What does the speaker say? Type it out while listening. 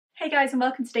Hey guys, and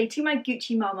welcome today to my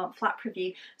Gucci Marmont flap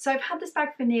review. So I've had this bag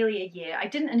for nearly a year. I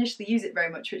didn't initially use it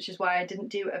very much, which is why I didn't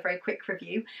do a very quick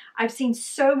review. I've seen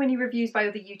so many reviews by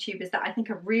other YouTubers that I think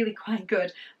are really quite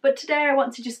good, but today I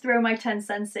want to just throw my 10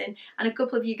 cents in, and a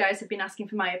couple of you guys have been asking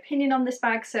for my opinion on this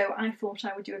bag, so I thought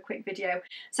I would do a quick video.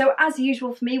 So as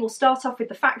usual for me, we'll start off with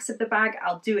the facts of the bag.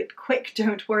 I'll do it quick,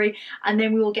 don't worry, and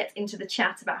then we will get into the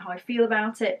chat about how I feel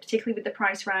about it, particularly with the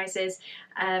price rises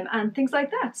and things like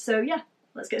that. So yeah.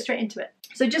 Let's get straight into it.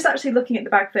 So just actually looking at the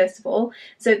bag first of all,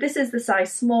 so this is the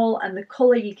size small and the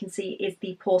colour you can see is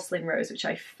the porcelain rose, which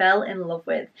I fell in love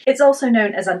with. It's also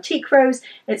known as antique rose,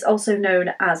 it's also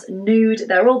known as nude,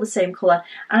 they're all the same colour,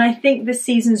 and I think this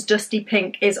season's dusty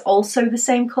pink is also the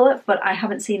same colour, but I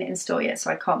haven't seen it in store yet,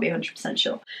 so I can't be 100%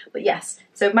 sure. But yes,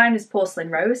 so mine is porcelain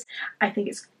rose. I think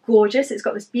it's gorgeous. It's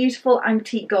got this beautiful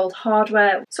antique gold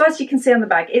hardware. So as you can see on the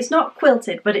bag, it's not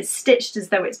quilted, but it's stitched as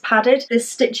though it's padded. This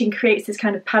stitching creates this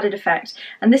kind of padded effect,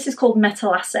 and this is called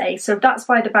metalasse. So that's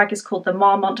why the bag is called the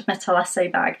Marmont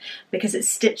metalasse bag, because it's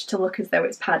stitched to look as though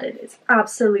it's padded. It's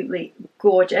absolutely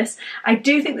gorgeous. I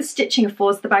do think the stitching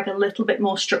affords the bag a little bit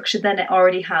more structure than it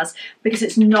already has, because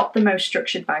it's not the most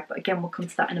structured bag, but again, we'll come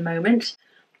to that in a moment.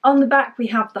 On the back, we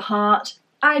have the heart.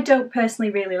 I don't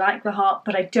personally really like the heart,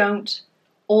 but I don't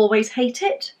always hate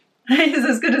it. It's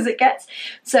as good as it gets.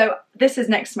 So this is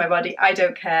next to my body, I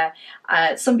don't care.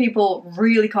 Some people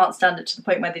really can't stand it to the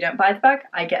point where they don't buy the bag.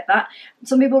 I get that.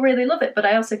 Some people really love it, but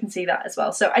I also can see that as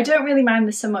well. So I don't really mind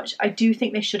this so much. I do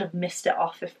think they should have missed it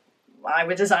off if I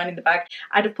were designing the bag.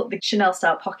 I'd have put the Chanel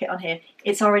style pocket on here.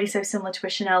 It's already so similar to a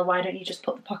Chanel, why don't you just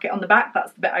put the pocket on the back?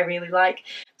 That's the bit I really like.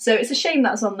 So it's a shame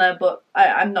that's on there, but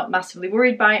I'm not massively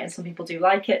worried by it, and some people do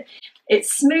like it.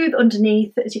 It's smooth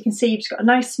underneath. As you can see, you've just got a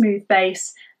nice smooth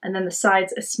base, and then the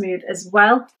sides are smooth as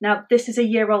well. Now this is a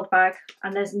year-old bag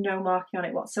and there's no marking on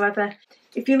it whatsoever.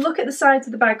 If you look at the sides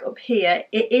of the bag up here,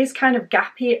 it is kind of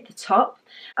gappy at the top,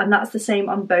 and that's the same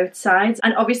on both sides.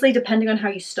 And obviously, depending on how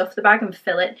you stuff the bag and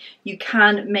fill it, you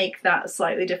can make that a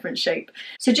slightly different shape.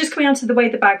 So just coming on to the way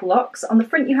the bag locks, on the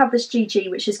front you have this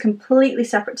GG, which is completely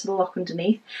separate to the lock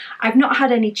underneath. I've not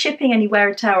had any chipping, any wear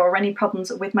and tear, or any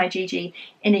problems with my GG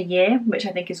in a year, which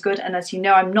I think is good. And as you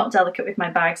know, I'm not delicate with my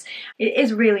bags. It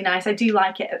is really nice. I do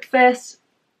like it. At first,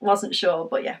 wasn't sure,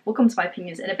 but yeah, we'll come to my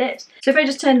opinions in a bit. So if I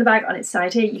just turn the bag on its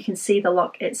side here, you can see the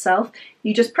lock itself.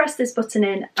 You just press this button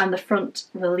in and the front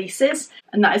releases,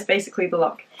 and that is basically the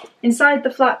lock. Inside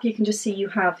the flap, you can just see you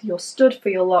have your stud for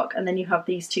your lock, and then you have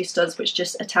these two studs which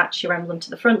just attach your emblem to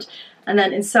the front. And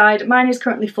then inside, mine is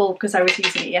currently full because I was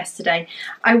using it yesterday.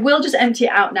 I will just empty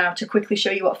it out now to quickly show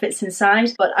you what fits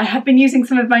inside, but I have been using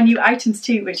some of my new items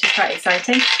too, which is quite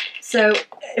exciting. So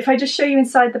if I just show you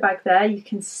inside the bag there, you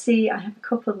can see I have a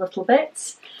couple of little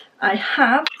bits. I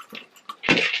have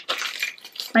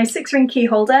my 6-ring key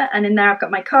holder, and in there I've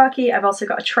got my car key. I've also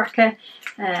got a tracker.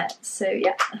 So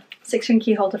yeah, 6-ring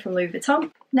key holder from Louis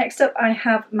Vuitton. Next up I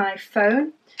have my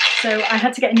phone. So I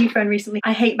had to get a new phone recently.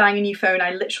 I hate buying a new phone.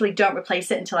 I literally don't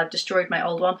replace it until I've destroyed my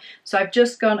old one. So I've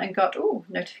just gone and got, ooh,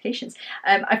 notifications.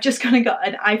 I've just gone and got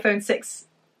an iPhone 6,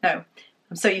 no.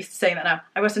 I'm so used to saying that now.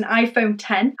 I got an iPhone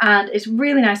 10 and it's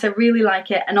really nice. I really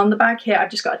like it. And on the back here, I've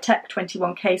just got a Tech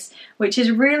 21 case, which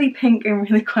is really pink and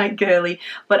really quite girly.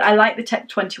 But I like the Tech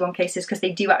 21 cases because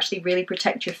they do actually really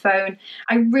protect your phone.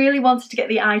 I really wanted to get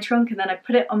the iTrunk, and then I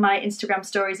put it on my Instagram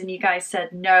stories and you guys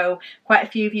said no. Quite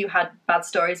a few of you had bad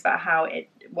stories about how it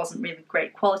wasn't really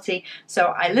great quality. So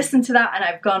I listened to that and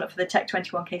I've gone up for the Tech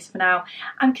 21 case for now.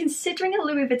 I'm considering a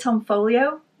Louis Vuitton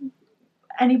folio.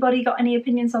 Anybody got any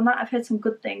opinions on that? I've heard some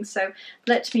good things, so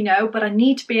let me know, but I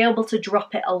need to be able to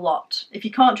drop it a lot. If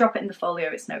you can't drop it in the folio,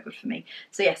 it's no good for me.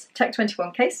 So yes, Tech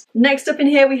 21 case. Next up in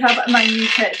here we have my new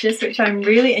purchase, which I'm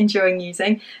really enjoying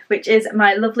using, which is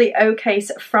my lovely O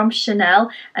case from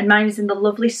Chanel, and mine is in the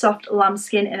lovely soft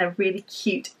lambskin in a really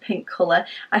cute pink colour.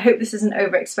 I hope this isn't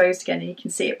overexposed again and you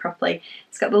can see it properly.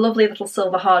 It's got the lovely little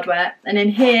silver hardware, and in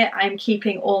here I'm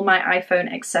keeping all my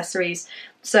iPhone accessories.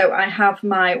 So I have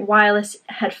my wireless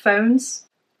headphones,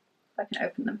 if I can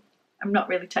open them. I'm not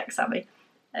really tech savvy.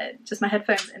 Just my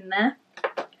headphones in there.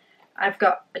 I've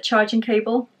got a charging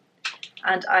cable,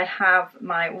 and I have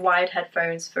my wired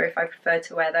headphones for if I prefer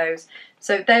to wear those.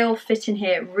 So they all fit in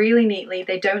here really neatly.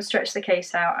 They don't stretch the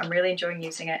case out. I'm really enjoying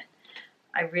using it.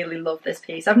 I really love this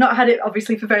piece. I've not had it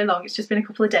obviously for very long. It's just been a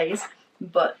couple of days,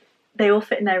 but they all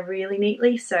fit in there really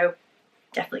neatly. So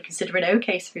definitely consider an O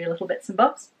case for your little bits and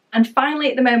bobs. And finally,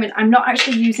 at the moment, I'm not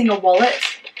actually using a wallet.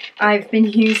 I've been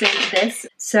using this.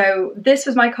 So this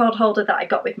was my card holder that I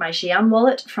got with my Xi'an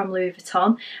wallet from Louis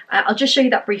Vuitton. I'll just show you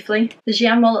that briefly. The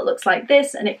Xi'an wallet looks like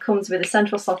this, and it comes with a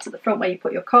central slot at the front where you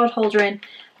put your card holder in.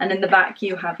 and in the back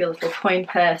you have your little coin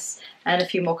purse and a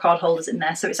few more card holders in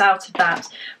there, so it's out of that.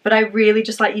 But I really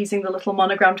just like using the little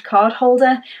monogrammed card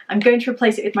holder. I'm going to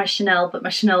replace it with my Chanel, but my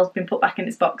Chanel's been put back in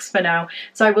its box for now,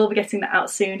 so I will be getting that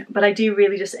out soon. But I do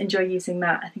really just enjoy using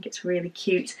that. I think it's really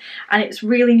cute, and it's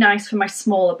really nice for my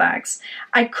smaller bags.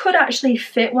 I could actually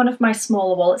fit one of my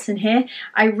smaller wallets in here.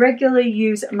 I regularly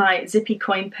use my zippy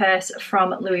coin purse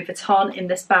from Louis Vuitton in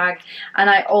this bag,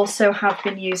 and I also have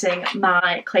been using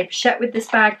my clay pochette with this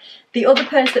bag. The other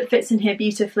purse that fits in here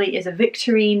beautifully is a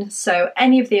Victorine, so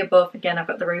any of the above. Again, I've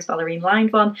got the rose ballerine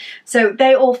lined one, so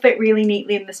they all fit really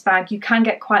neatly in this bag. You can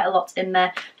get quite a lot in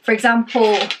there. For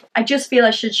example, I just feel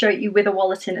I should show you with a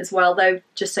wallet in as well though,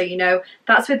 just so you know.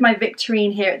 That's with my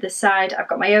Victorine here at the side. I've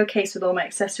got my O case with all my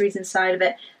accessories inside of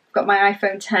it. I've got my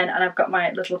iPhone 10 and I've got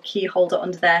my little key holder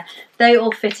under there. They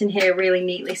all fit in here really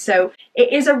neatly, so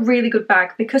it is a really good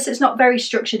bag. Because it's not very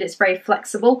structured, it's very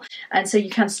flexible, and so you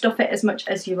can stuff it as much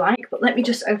as you like. But let me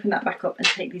just open that back up and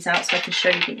take these out so I can show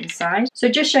you the inside. So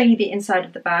just showing you the inside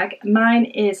of the bag. Mine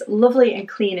is lovely and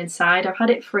clean inside. I've had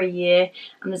it for a year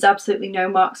and there's absolutely no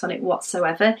marks on it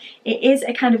whatsoever. It is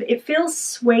a kind of, it feels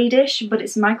suede-ish, but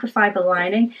it's microfiber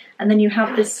lining, and then you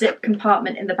have this zip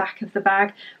compartment in the back of the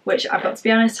bag, which I've got to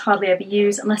be honest, hardly ever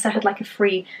use unless I had like a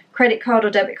free credit card or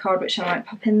debit card, which I might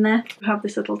pop in there. I have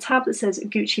this little tab that says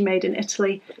Gucci made in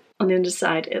Italy. On the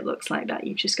underside it looks like that.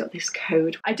 You've just got this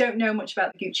code. I don't know much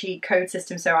about the Gucci code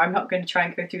system, so I'm not going to try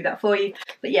and go through that for you,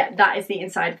 but yeah, that is the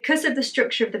inside. Because of the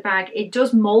structure of the bag, it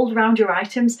does mould around your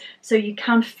items, so you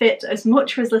can fit as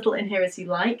much or as little in here as you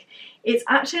like. It's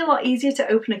actually a lot easier to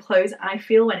open and close, I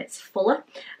feel, when it's fuller,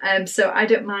 so I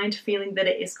don't mind feeling that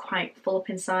it is quite full up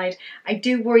inside. I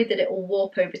do worry that it will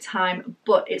warp over time,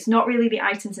 but it's not really the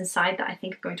items inside that I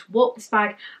think are going to warp this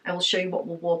bag. I will show you what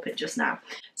will warp it just now.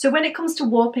 So when it comes to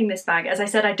warping this bag, as I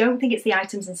said, I don't think it's the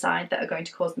items inside that are going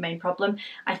to cause the main problem.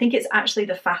 I think it's actually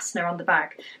the fastener on the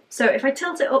bag. So if I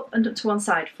tilt it up and up to one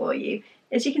side for you,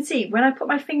 as you can see, when I put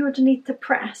my finger underneath to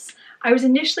press, I was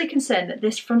initially concerned that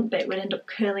this front bit would end up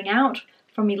curling out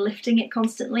from me lifting it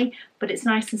constantly, but it's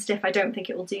nice and stiff. I don't think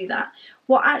it will do that.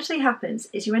 What actually happens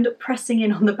is you end up pressing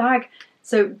in on the bag,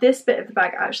 so this bit of the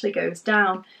bag actually goes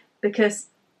down because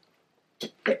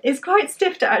it is quite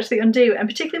stiff to actually undo, and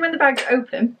particularly when the bag's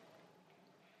open,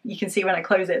 you can see when I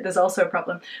close it there's also a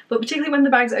problem, but particularly when the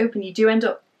bag's open you do end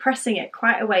up pressing it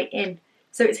quite a way in,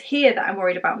 so it's here that I'm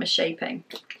worried about misshaping.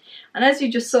 And as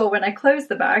you just saw, when I close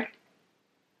the bag,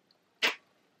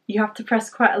 you have to press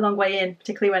quite a long way in,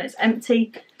 particularly when it's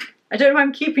empty. I don't know why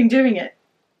I'm keeping doing it.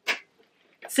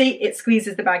 See, it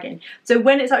squeezes the bag in. So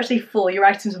when it's actually full, your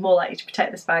items are more likely to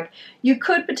protect this bag. You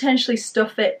could potentially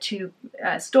stuff it to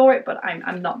store it, but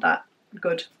I'm not that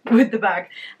good with the bag,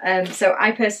 so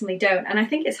I personally don't, and I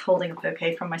think it's holding up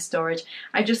okay from my storage.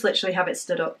 I just literally have it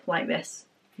stood up like this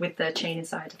with the chain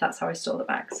inside. That's how I store the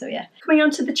bag, so yeah. Coming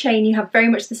onto the chain, you have very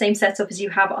much the same setup as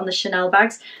you have on the Chanel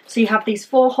bags. So you have these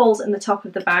 4 holes in the top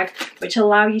of the bag which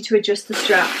allow you to adjust the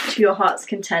strap to your heart's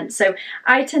content. So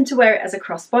I tend to wear it as a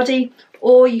crossbody,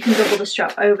 or you can double the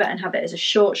strap over and have it as a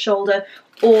short shoulder,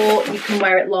 or you can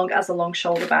wear it long as a long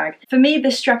shoulder bag. For me,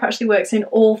 this strap actually works in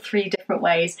all 3 different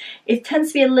ways. It tends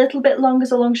to be a little bit long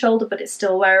as a long shoulder, but it's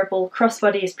still wearable.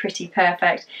 Crossbody is pretty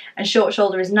perfect, and short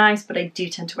shoulder is nice, but I do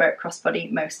tend to wear it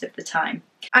crossbody most of the time.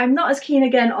 I'm not as keen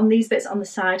again on these bits on the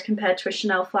side compared to a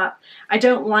Chanel flap. I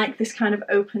don't like this kind of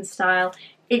open style.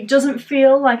 It doesn't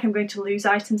feel like I'm going to lose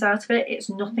items out of it. It's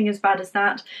nothing as bad as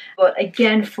that. But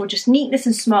again, for just neatness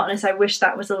and smartness, I wish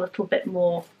that was a little bit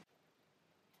more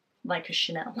like a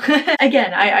Chanel.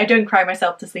 Again, I don't cry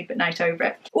myself to sleep at night over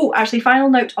it. Oh, actually, final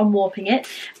note on warping it.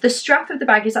 The strap of the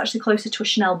bag is actually closer to a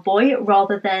Chanel boy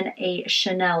rather than a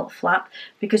Chanel flap,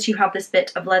 because you have this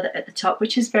bit of leather at the top,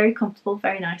 which is very comfortable,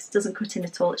 very nice. It doesn't cut in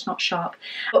at all, it's not sharp.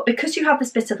 But because you have this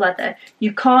bit of leather,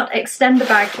 you can't extend the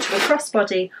bag to a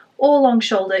crossbody or long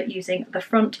shoulder using the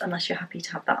front unless you're happy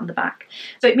to have that on the back.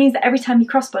 So it means that every time you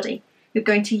crossbody, you're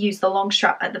going to use the long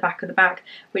strap at the back of the bag,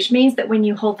 which means that when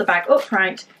you hold the bag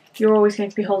upright, you're always going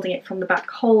to be holding it from the back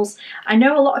holes. I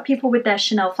know a lot of people with their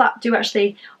Chanel flap do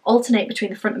actually alternate between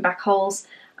the front and back holes.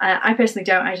 I personally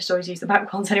don't, I just always use the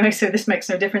back ones anyway, so this makes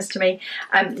no difference to me.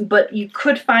 But you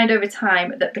could find over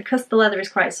time that because the leather is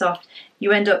quite soft,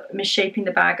 you end up misshaping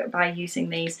the bag by using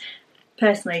these.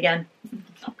 Personally, again,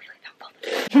 not really that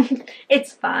bothered.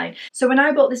 It's fine. So when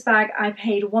I bought this bag, I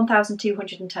paid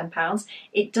 £1,210.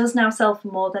 It does now sell for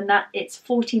more than that. It's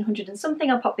 $1,400 and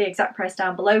something. I'll pop the exact price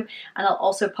down below, and I'll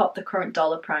also pop the current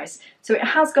dollar price. So it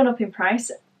has gone up in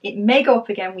price. It may go up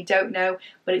again, we don't know,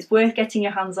 but it's worth getting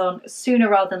your hands on sooner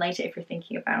rather than later if you're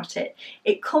thinking about it.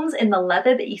 It comes in the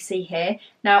leather that you see here.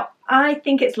 Now, I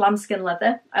think it's lambskin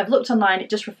leather. I've looked online, it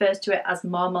just refers to it as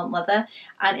Marmont leather,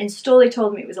 and in store they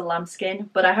told me it was a lambskin,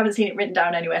 but I haven't seen it written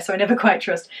down anywhere, so I never quite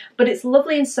trust. But it's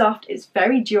lovely and soft, it's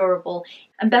very durable,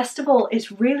 and best of all,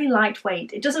 it's really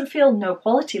lightweight. It doesn't feel no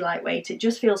quality lightweight, it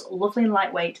just feels lovely and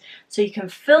lightweight, so you can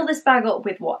fill this bag up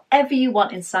with whatever you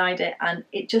want inside it, and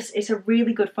it's a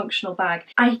really good functional bag.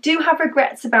 I do have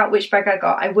regrets about which bag I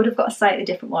got. I would have got a slightly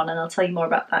different one, and I'll tell you more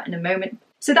about that in a moment.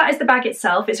 So that is the bag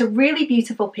itself. It's a really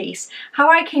beautiful piece. How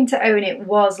I came to own it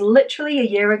was literally a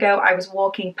year ago. I was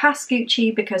walking past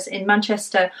Gucci because in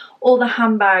Manchester all the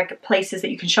handbag places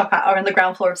that you can shop at are on the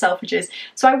ground floor of Selfridges.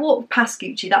 So I walked past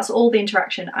Gucci. That's all the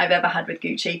interaction I've ever had with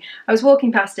Gucci. I was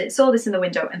walking past it, saw this in the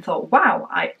window and thought, wow,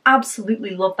 I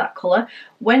absolutely love that colour.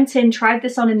 Went in, tried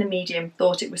this on in the medium,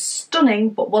 thought it was stunning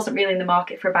but wasn't really in the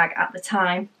market for a bag at the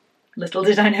time. Little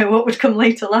did I know what would come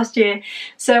later last year.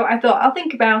 So I thought I'll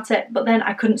think about it, but then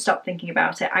I couldn't stop thinking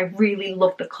about it. I really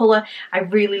love the colour, I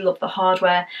really love the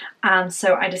hardware, and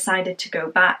so I decided to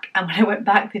go back. And when I went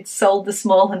back, they'd sold the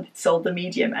small and they'd sold the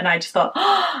medium, and I just thought,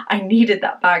 oh, I needed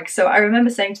that bag. So I remember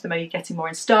saying to them, are you getting more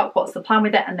in stock? What's the plan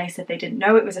with it? And they said they didn't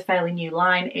know, it was a fairly new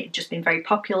line, it had just been very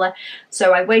popular.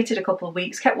 So I waited a couple of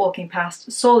weeks, kept walking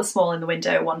past, saw the small in the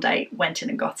window one day, went in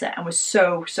and got it, and was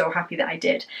so happy that I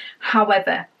did.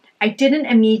 However, I didn't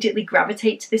immediately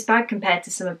gravitate to this bag compared to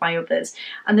some of my others,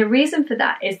 and the reason for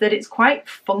that is that it's quite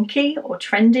funky or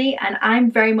trendy, and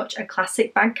I'm very much a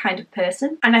classic bag kind of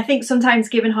person, and I think sometimes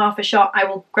given half a shot I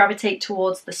will gravitate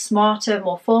towards the smarter,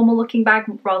 more formal looking bag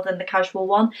rather than the casual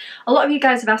one. A lot of you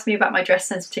guys have asked me about my dress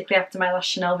sense, particularly after my last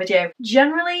Chanel video.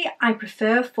 Generally I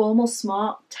prefer formal,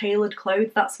 smart, tailored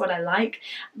clothes. That's what I like.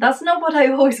 That's not what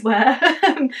I always wear,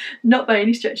 not by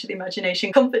any stretch of the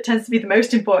imagination. Comfort tends to be the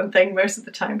most important thing most of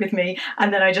the time with me,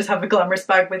 and then I just have a glamorous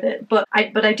bag with it. But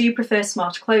I do prefer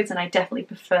smarter clothes, and I definitely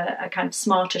prefer a kind of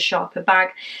smarter, sharper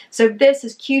bag. So this,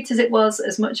 as cute as it was,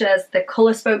 as much as the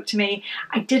colour spoke to me,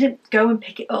 I didn't go and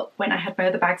pick it up when I had my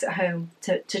other bags at home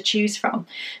to choose from.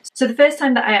 So the first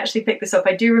time that I actually picked this up,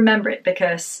 I do remember it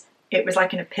because it was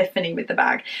like an epiphany with the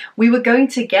bag. We were going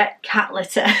to get cat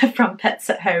litter from Pets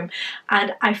at Home,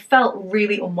 and I felt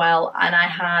really unwell, and I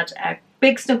had a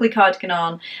big snuggly cardigan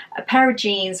on, a pair of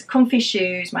jeans, comfy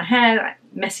shoes, my hair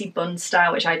messy bun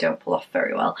style, which I don't pull off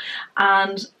very well,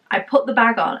 and I put the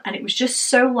bag on and it was just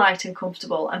so light and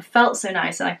comfortable and felt so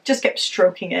nice, and I just kept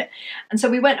stroking it. And so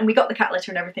we went and we got the cat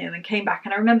litter and everything, and then came back,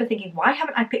 and I remember thinking, why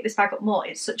haven't I picked this bag up more?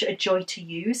 It's such a joy to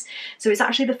use. So it's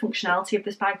actually the functionality of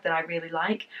this bag that I really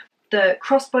like. The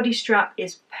crossbody strap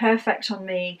is perfect on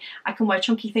me. I can wear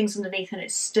chunky things underneath and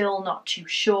it's still not too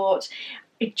short.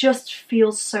 It just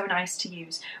feels so nice to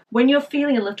use. When you're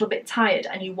feeling a little bit tired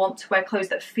and you want to wear clothes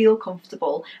that feel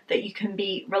comfortable, that you can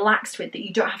be relaxed with, that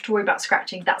you don't have to worry about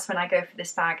scratching, that's when I go for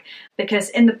this bag. Because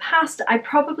in the past, I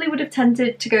probably would have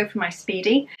tended to go for my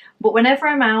Speedy, but whenever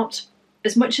I'm out,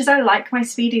 as much as I like my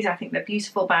Speedies, I think they're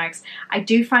beautiful bags, I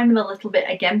do find them a little bit,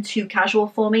 again, too casual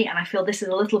for me, and I feel this is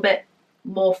a little bit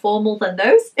more formal than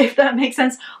those, if that makes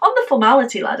sense. On the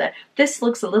formality ladder, this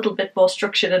looks a little bit more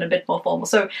structured and a bit more formal,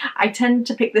 so I tend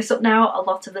to pick this up now a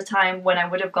lot of the time when I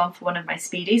would have gone for one of my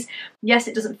Speedies. Yes,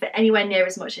 it doesn't fit anywhere near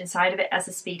as much inside of it as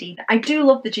a Speedy. I do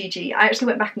love the GG. I actually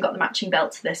went back and got the matching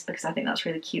belt to this because I think that's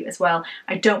really cute as well.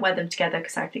 I don't wear them together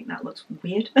because I think that looks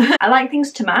weird. I like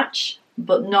things to match,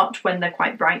 but not when they're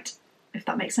quite bright, if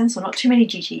that makes sense, or not too many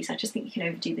GGs. I just think you can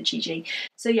overdo the GG.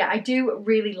 So yeah, I do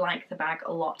really like the bag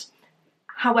a lot.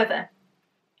 However,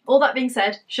 all that being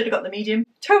said, should have got the medium.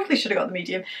 Totally should have got the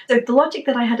medium. So the logic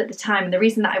that I had at the time, and the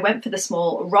reason that I went for the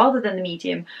small rather than the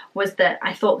medium, was that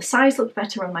I thought the size looked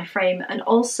better on my frame, and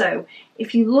also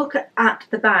if you look at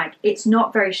the bag, it's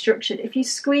not very structured. If you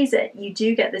squeeze it, you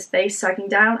do get this base sagging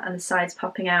down and the sides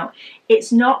popping out.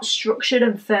 It's not structured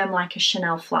and firm like a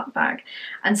Chanel flat bag,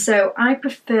 and so I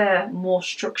prefer more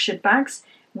structured bags.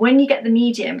 When you get the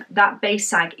medium, that base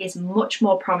sag is much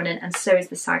more prominent, and so is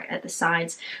the sag at the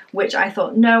sides, which I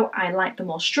thought, no, I like the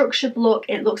more structured look.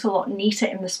 It looks a lot neater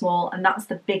in the small, and that's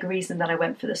the big reason that I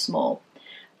went for the small.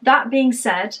 That being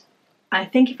said, I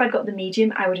think if I'd got the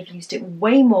medium, I would have used it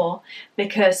way more,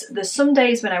 because there's some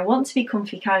days when I want to be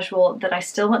comfy casual that I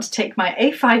still want to take my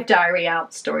A5 diary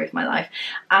out, story of my life,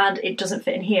 and it doesn't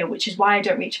fit in here, which is why I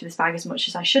don't reach for this bag as much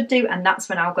as I should do, and that's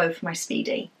when I'll go for my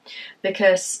Speedy,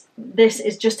 because this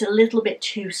is just a little bit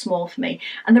too small for me.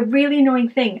 And the really annoying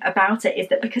thing about it is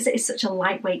that because it is such a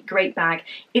lightweight, great bag,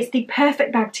 it's the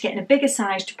perfect bag to get in a bigger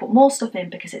size to put more stuff in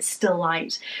because it's still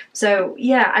light. So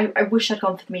yeah, I wish I'd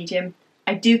gone for the medium.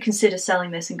 I do consider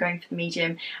selling this and going for the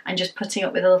medium and just putting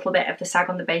up with a little bit of the sag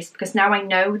on the base, because now I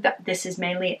know that this is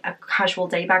mainly a casual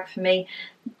day bag for me.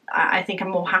 I think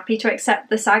I'm more happy to accept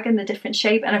the sag and the different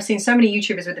shape, and I've seen so many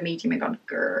YouTubers with the medium and gone,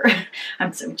 grr,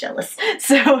 I'm so jealous.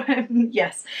 So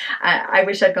yes, I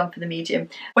wish I'd gone for the medium.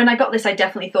 When I got this, I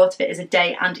definitely thought of it as a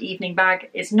day and evening bag.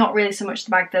 It's not really so much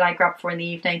the bag that I grab for in the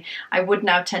evening. I would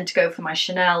now tend to go for my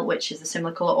Chanel, which is a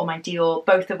similar colour, or my Dior,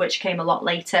 both of which came a lot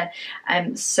later.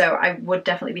 So I would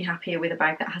definitely be happier with a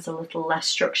bag that has a little less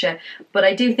structure. But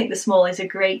I do think the small is a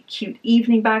great, cute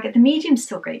evening bag. The medium's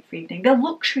still great for evening. They're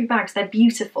luxury bags, they're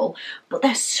beautiful, but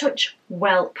they're such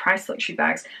well-priced luxury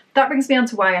bags. That brings me on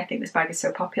to why I think this bag is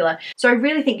so popular. So I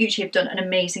really think Gucci have done an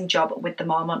amazing job with the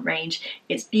Marmont range.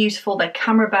 It's beautiful, they're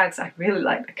camera bags. I really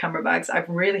like the camera bags. I've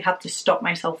really had to stop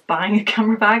myself buying a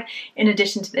camera bag in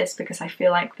addition to this because I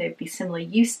feel like they'd be similar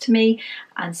use to me,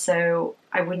 and so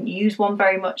I wouldn't use one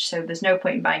very much, so there's no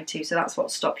point in buying two, so that's what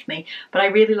stopped me. But I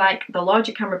really like the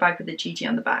larger camera bag with the GG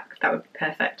on the back. That would be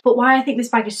perfect. But why I think this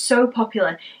bag is so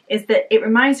popular is that it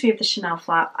reminds me of the Chanel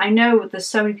flap. I know there's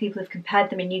so many people who've compared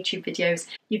them in YouTube videos.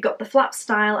 You've got the flap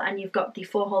style and you've got the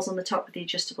 4 holes on the top with the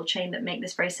adjustable chain that make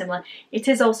this very similar. It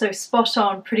is also spot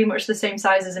on, pretty much the same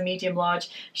size as a medium large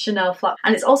Chanel flap.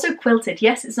 And it's also quilted.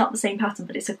 Yes, it's not the same pattern,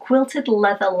 but it's a quilted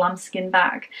leather lambskin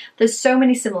bag. There's so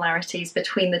many similarities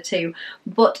between the two,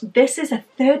 but this is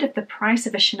 1/3 of the price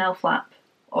of a Chanel flap,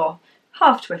 or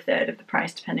half to 1/3 of the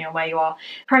price depending on where you are.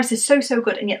 The price is so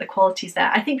good, and yet the quality's there.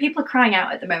 I think people are crying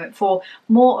out at the moment for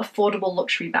more affordable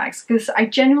luxury bags, because I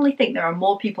genuinely think there are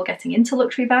more people getting into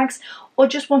luxury bags or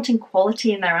just wanting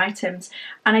quality in their items,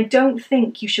 and I don't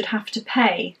think you should have to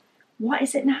pay, what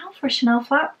is it now for a Chanel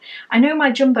flap? I know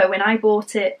my jumbo, when I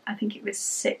bought it, I think it was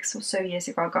 6 or so years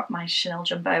ago I got my Chanel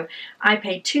jumbo, I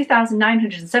paid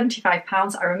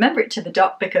 £2,975. I remember it to the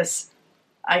dot because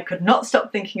I could not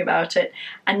stop thinking about it,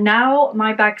 and now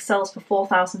my bag sells for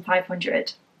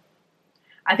 £4,500.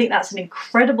 I think that's an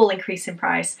incredible increase in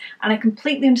price, and I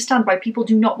completely understand why people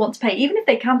do not want to pay. Even if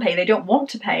they can pay, they don't want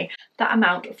to pay that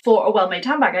amount for a well-made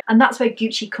handbag, and that's where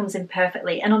Gucci comes in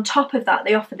perfectly. And on top of that,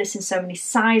 they offer this in so many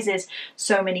sizes,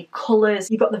 so many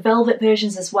colours. You've got the velvet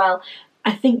versions as well.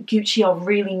 I think Gucci are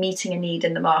really meeting a need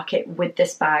in the market with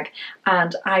this bag,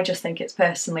 and I just think it's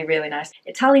personally really nice.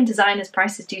 Italian designers'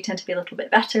 prices do tend to be a little bit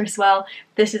better as well.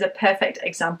 This is a perfect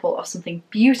example of something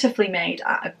beautifully made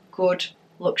at a good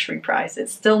luxury price.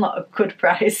 It's still not a good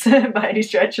price by any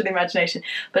stretch of the imagination,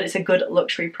 but it's a good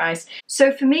luxury price.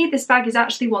 So for me, this bag is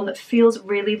actually one that feels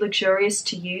really luxurious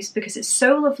to use because it's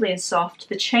so lovely and soft.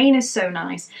 The chain is so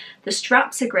nice. The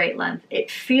straps are great length.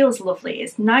 It feels lovely.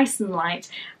 It's nice and light,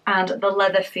 and the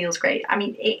leather feels great. I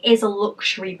mean, it is a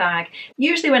luxury bag.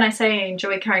 Usually when I say I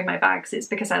enjoy carrying my bags, it's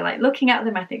because I like looking at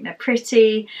them. I think they're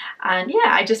pretty, and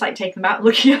yeah, I just like taking them out,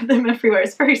 looking at them everywhere.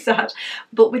 It's very sad.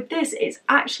 But with this, it's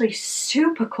actually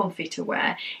super comfy to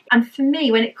wear. And for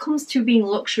me, when it comes to being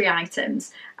luxury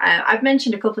items, I've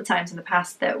mentioned a couple of times in the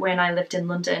past that when I lived in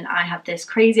London, I had this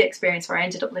crazy experience where I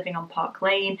ended up living on Park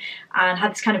Lane and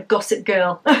had this kind of gossip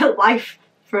girl life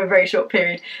for a very short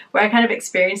period, where I kind of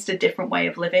experienced a different way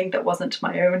of living that wasn't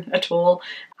my own at all.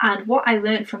 And what I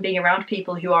learned from being around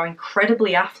people who are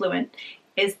incredibly affluent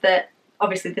is that,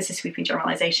 obviously this is sweeping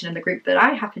generalisation in the group that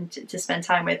I happened to spend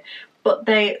time with, but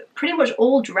they pretty much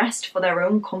all dressed for their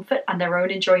own comfort and their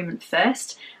own enjoyment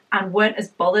first, and weren't as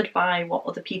bothered by what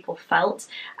other people felt.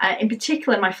 In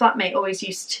particular, my flatmate always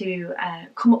used to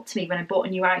come up to me when I bought a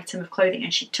new item of clothing,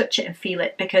 and she'd touch it and feel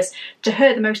it, because to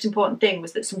her the most important thing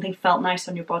was that something felt nice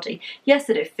on your body. Yes,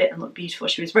 that it fit and looked beautiful,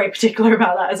 she was very particular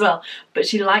about that as well, but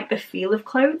she liked the feel of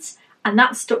clothes, and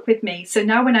that stuck with me. So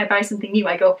now when I buy something new,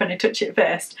 I go up and I touch it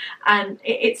first, and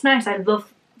it's nice. I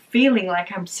love feeling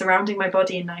like I'm surrounding my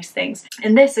body in nice things.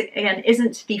 And this, again,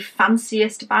 isn't the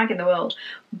fanciest bag in the world,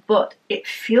 but it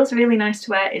feels really nice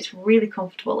to wear, it's really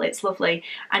comfortable, it's lovely,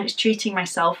 and it's treating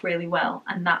myself really well,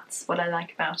 and that's what I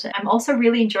like about it. I'm also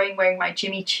really enjoying wearing my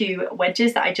Jimmy Choo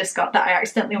wedges that I just got, that I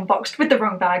accidentally unboxed with the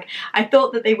wrong bag. I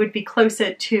thought that they would be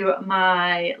closer to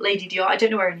my Lady Dior. I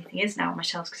don't know where anything is now on my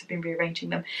shelves because I've been rearranging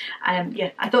them.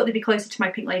 Yeah, I thought they'd be closer to my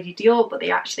pink Lady Dior, but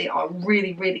they actually are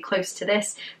really close to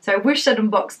this. So I wish I'd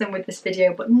unboxed them with this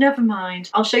video, but never mind.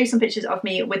 I'll show you some pictures of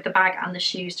me with the bag and the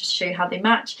shoes just to show you how they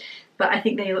match, but I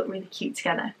think they look really cute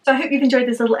together. So I hope you've enjoyed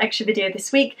this little extra video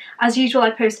this week. As usual, I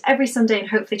post every Sunday and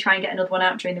hopefully try and get another one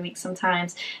out during the week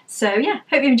sometimes. So yeah,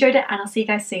 hope you enjoyed it, and I'll see you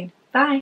guys soon. Bye!